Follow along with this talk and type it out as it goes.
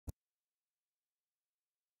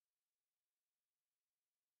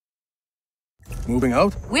Moving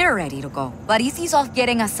out? We're ready to go, but Izzy's off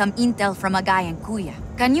getting us some intel from a guy in Kuya.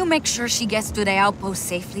 Can you make sure she gets to the outpost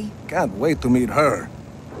safely? Can't wait to meet her.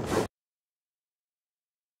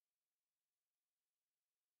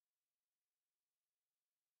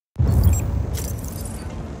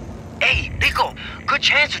 Hey, Rico, good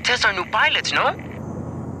chance to test our new pilots, no?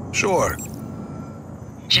 Sure.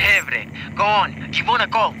 Chévere. Go on. You wanna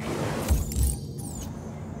go?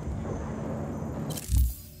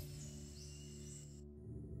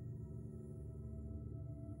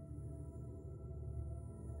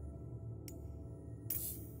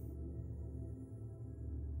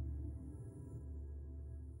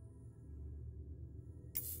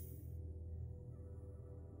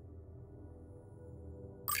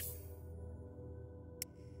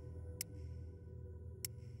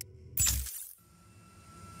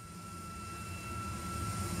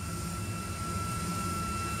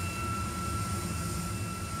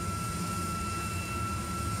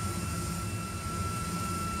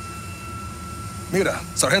 Mira,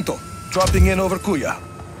 Sargento, dropping in over Kuya.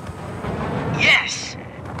 Yes!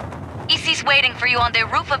 Izzy's waiting for you on the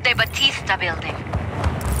roof of the Batista building.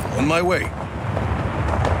 On my way.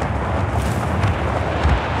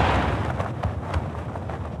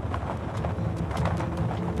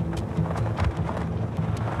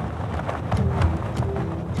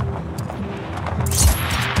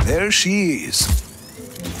 There she is.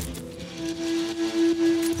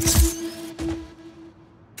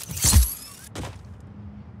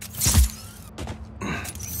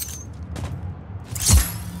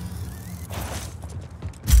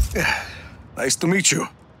 Nice to meet you.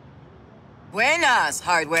 Buenas,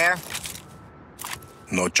 Hardware.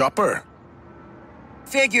 No chopper?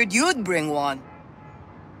 Figured you'd bring one.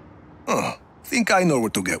 Oh, think I know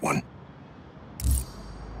where to get one.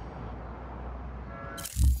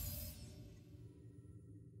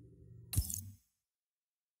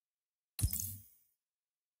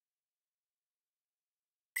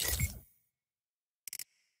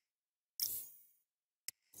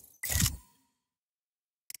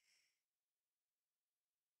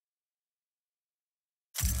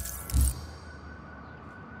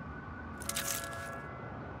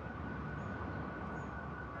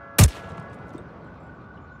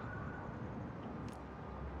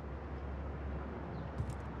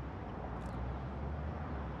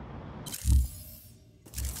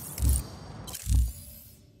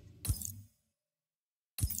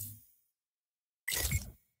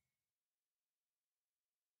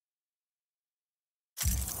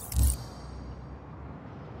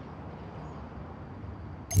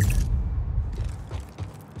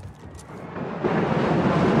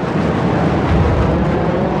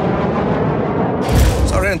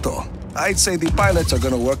 Sargento, I'd say the pilots are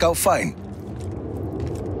gonna work out fine.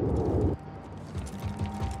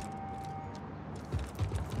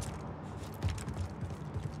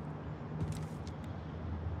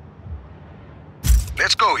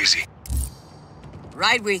 Let's go, Easy.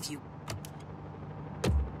 Right with you.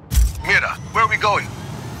 Mira, where are we going?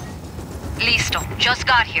 Listo, just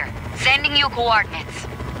got here. Sending you coordinates.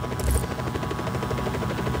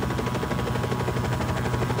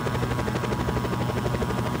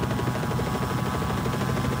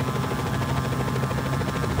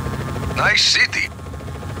 Nice city.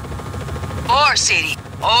 Our city.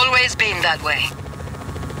 Always been that way.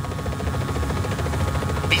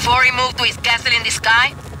 Before he moved to his castle in the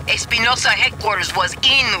sky, Espinosa headquarters was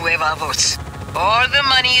in Nueva Voz. All the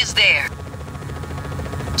money is there.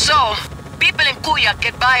 So, people in Kuya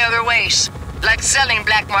get by other ways, like selling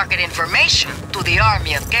black market information to the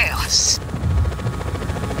Army of Chaos.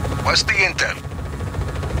 What's the intel?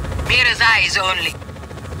 Mira's eyes only.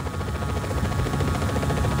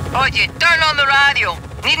 Oye, turn on the radio.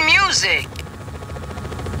 Need music.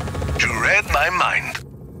 You read my mind.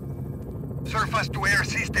 Surface-to-air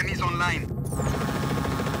system is online.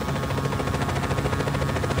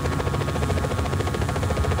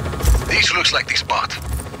 This looks like the spot.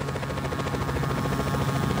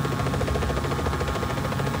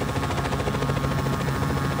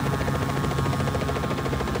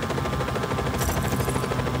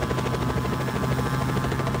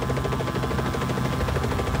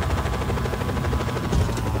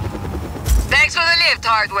 Thanks for the lift,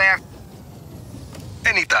 Hardware.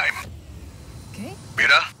 Anytime. Okay.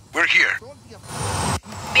 Mira, we're here.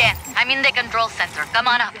 Bien, I'm in the control center. Come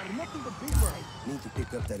on up. Need to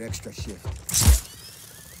pick up that extra shift.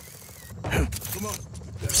 Come on.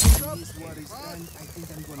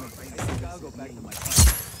 I'll go back to my car.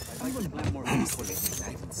 I'm going to plan more peacefully.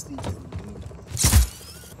 I can sleep.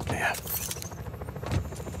 Yeah.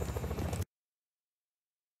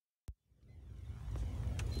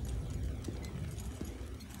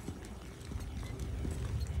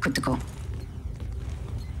 Good to go.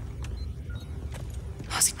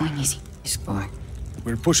 How's it going, Easy? It's going.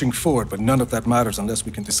 We're pushing forward, but none of that matters unless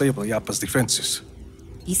we can disable ILLAPA's defenses.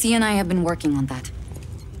 Easy and I have been working on that.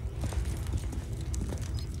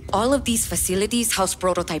 All of these facilities house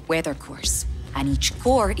prototype weather cores, and each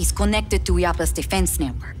core is connected to ILLAPA's defense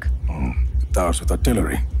network. Towers with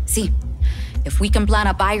artillery. See, if we can plant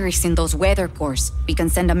a virus in those weather cores, we can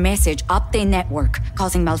send a message up the network,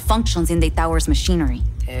 causing malfunctions in the tower's machinery.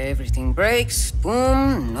 Everything breaks,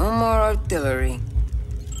 boom, no more artillery.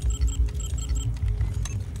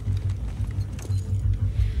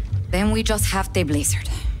 Then we just have the blizzard.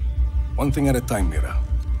 One thing at a time, Mira.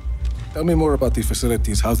 Tell me more about the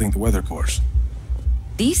facilities housing the weather cores.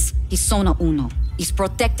 This is Zona Uno. It's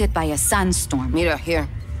protected by a sandstorm. Mira, here.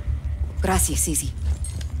 Gracias, Easy.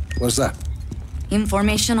 What's that?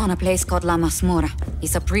 Information on a place called La Masmorra.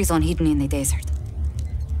 It's a prison hidden in the desert.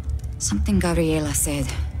 Something Gabriela said.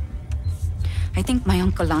 I think my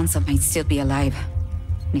Uncle Lanza might still be alive.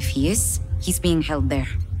 And if he is, he's being held there.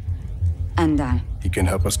 And, He can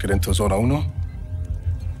help us get into Zona Uno?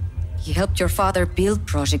 he helped your father build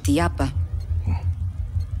Project ILLAPA.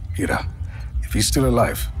 Mira, if he's still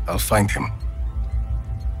alive, I'll find him.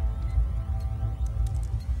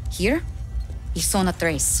 Here is Zona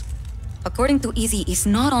Tres. According to Easy, it's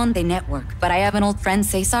not on the network, but I have an old friend,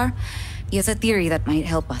 Cesar. He has a theory that might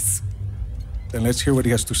help us. Then let's hear what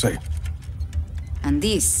he has to say. And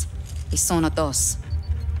this is Zona Dos.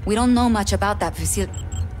 We don't know much about that facility.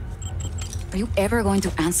 Are you ever going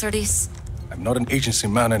to answer this? I'm not an agency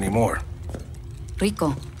man anymore.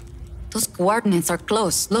 Rico, those coordinates are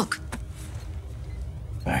close. Look.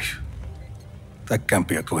 Ay, that can't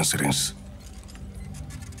be a coincidence.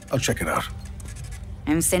 I'll check it out.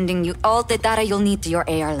 I'm sending you all the data you'll need to your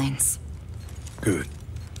AR lens. Good.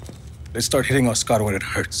 Let's start hitting Oscar where it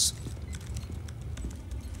hurts.